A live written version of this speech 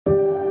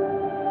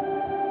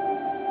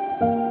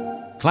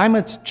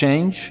Climate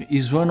change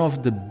is one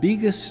of the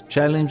biggest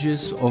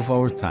challenges of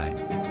our time.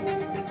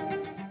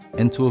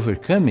 And to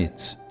overcome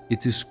it,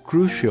 it is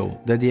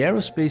crucial that the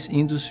aerospace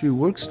industry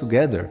works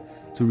together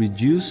to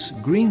reduce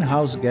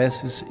greenhouse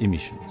gases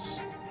emissions.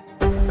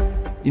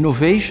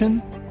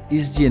 Innovation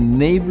is the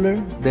enabler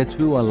that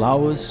will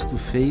allow us to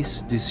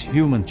face this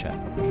human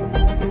challenge.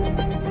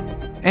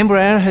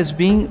 Embraer has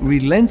been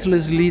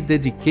relentlessly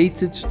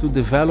dedicated to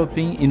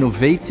developing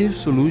innovative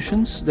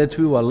solutions that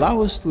will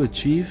allow us to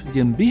achieve the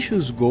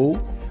ambitious goal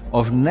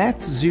of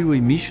net zero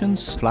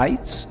emissions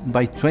flights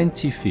by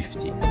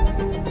 2050.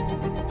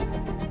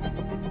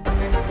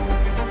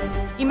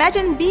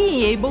 Imagine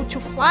being able to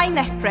fly in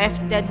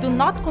aircraft that do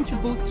not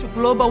contribute to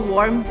global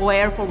warming or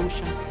air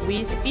pollution,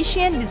 with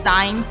efficient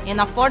designs and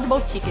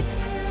affordable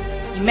tickets.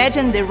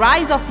 Imagine the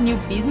rise of new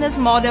business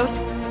models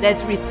that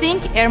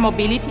rethink air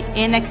mobility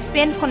and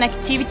expand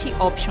connectivity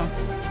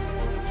options.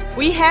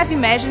 We have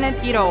imagined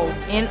it all,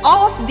 and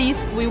all of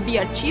this will be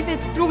achieved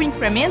through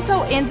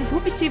incremental and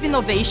disruptive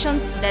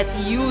innovations that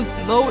use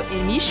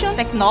low-emission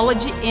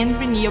technology and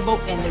renewable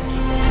energy.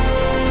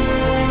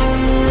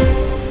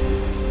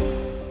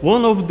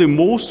 One of the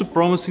most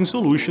promising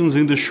solutions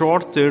in the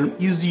short term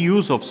is the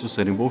use of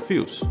sustainable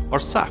fuels, or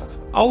SAF.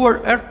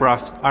 Our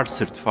aircraft are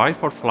certified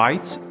for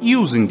flights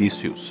using these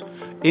fuels,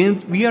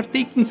 and we are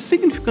taking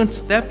significant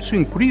steps to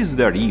increase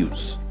their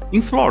use.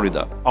 In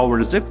Florida, our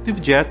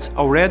executive jets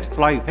already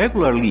fly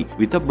regularly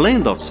with a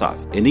blend of SAF,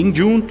 and in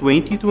June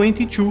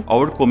 2022,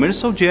 our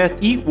commercial jet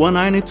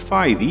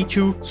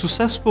E195-E2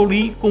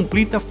 successfully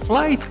completed a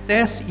flight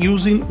test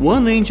using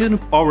one engine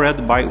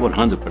powered by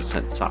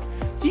 100% SAF.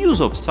 The use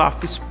of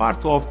SAF is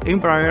part of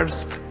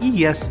Embraer's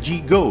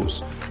ESG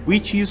goals,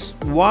 which is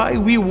why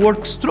we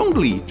work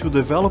strongly to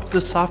develop the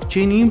SAF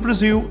chain in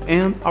Brazil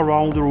and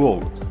around the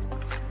world.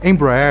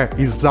 Embraer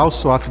is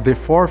also at the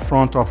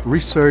forefront of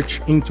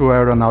research into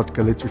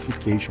aeronautical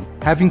electrification,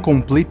 having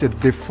completed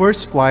the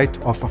first flight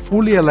of a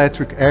fully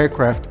electric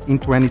aircraft in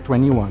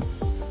 2021.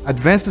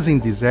 Advances in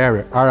this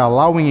area are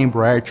allowing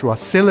Embraer to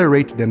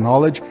accelerate the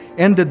knowledge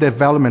and the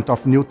development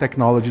of new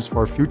technologies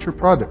for future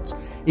products,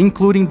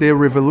 including the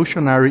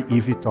revolutionary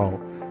eVTOL,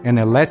 an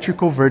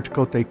electrical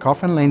vertical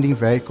takeoff and landing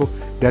vehicle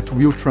that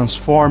will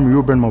transform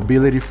urban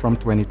mobility from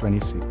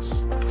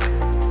 2026.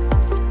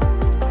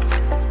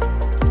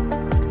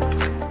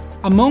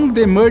 Among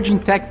the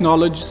emerging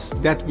technologies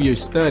that we are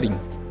studying,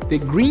 the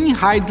green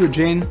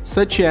hydrogen,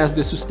 such as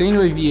the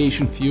sustainable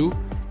aviation fuel,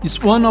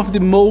 is one of the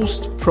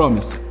most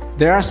promising.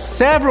 There are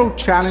several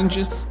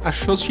challenges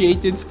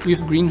associated with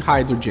green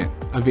hydrogen: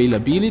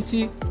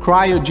 availability,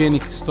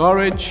 cryogenic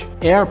storage,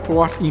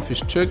 airport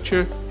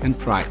infrastructure, and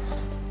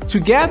price.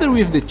 Together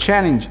with the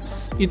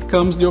challenges, it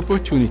comes the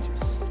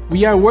opportunities.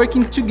 We are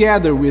working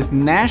together with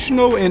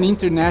national and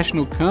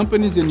international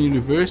companies and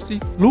universities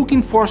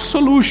looking for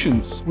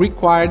solutions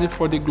required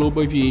for the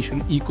global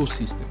aviation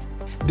ecosystem.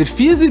 The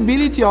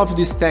feasibility of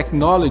this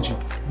technology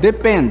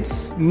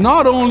depends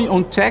not only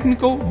on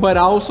technical but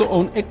also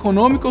on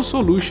economical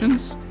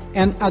solutions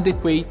and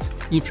adequate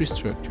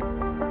infrastructure.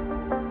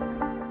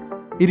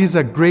 It is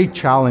a great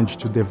challenge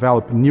to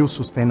develop new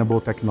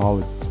sustainable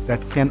technologies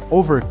that can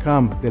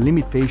overcome the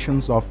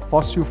limitations of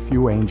fossil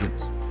fuel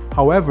engines.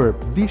 However,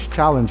 this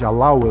challenge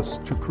allows us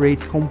to create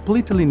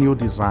completely new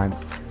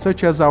designs,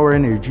 such as our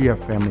Energia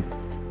family,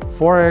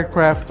 4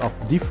 aircraft of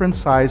different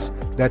size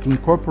that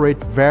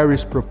incorporate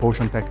various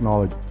propulsion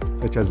technology,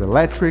 such as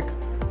electric,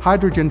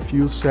 hydrogen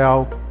fuel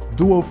cell,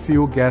 dual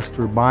fuel gas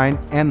turbine,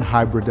 and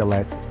hybrid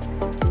electric.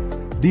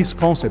 These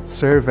concepts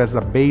serve as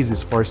a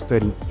basis for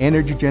studying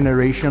energy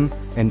generation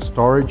and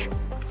storage,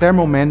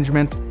 thermal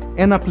management,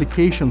 and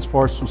applications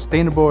for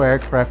sustainable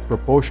aircraft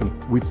propulsion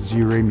with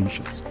zero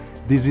emissions.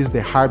 This is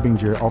the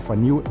harbinger of a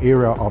new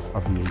era of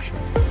aviation.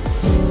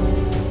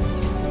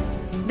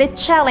 The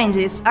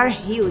challenges are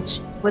huge,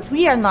 but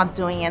we are not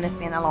doing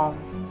anything alone.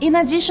 In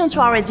addition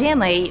to our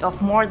DNA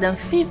of more than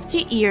 50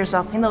 years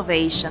of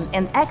innovation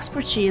and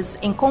expertise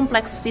in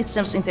complex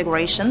systems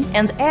integration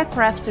and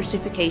aircraft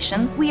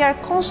certification, we are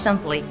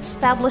constantly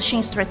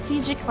establishing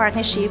strategic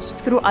partnerships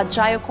through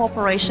agile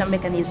cooperation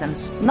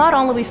mechanisms, not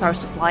only with our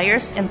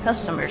suppliers and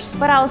customers,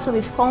 but also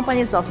with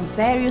companies of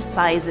various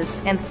sizes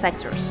and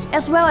sectors,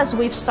 as well as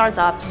with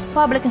startups,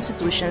 public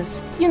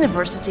institutions,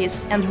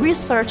 universities, and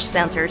research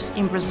centers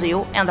in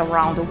Brazil and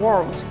around the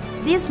world.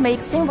 This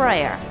makes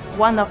Embraer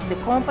one of the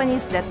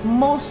companies that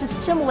most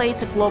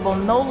stimulates global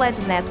knowledge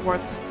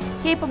networks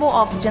capable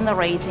of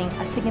generating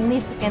a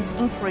significant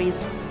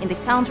increase in the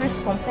country's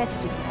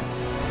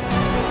competitiveness.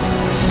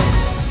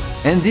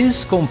 And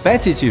this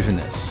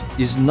competitiveness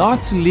is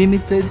not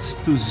limited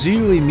to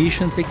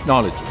zero-emission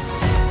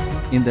technologies.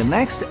 In the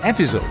next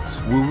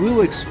episodes, we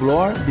will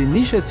explore the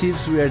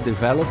initiatives we are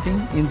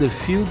developing in the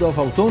field of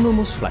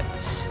autonomous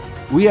flights.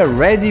 We are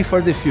ready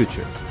for the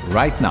future,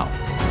 right now.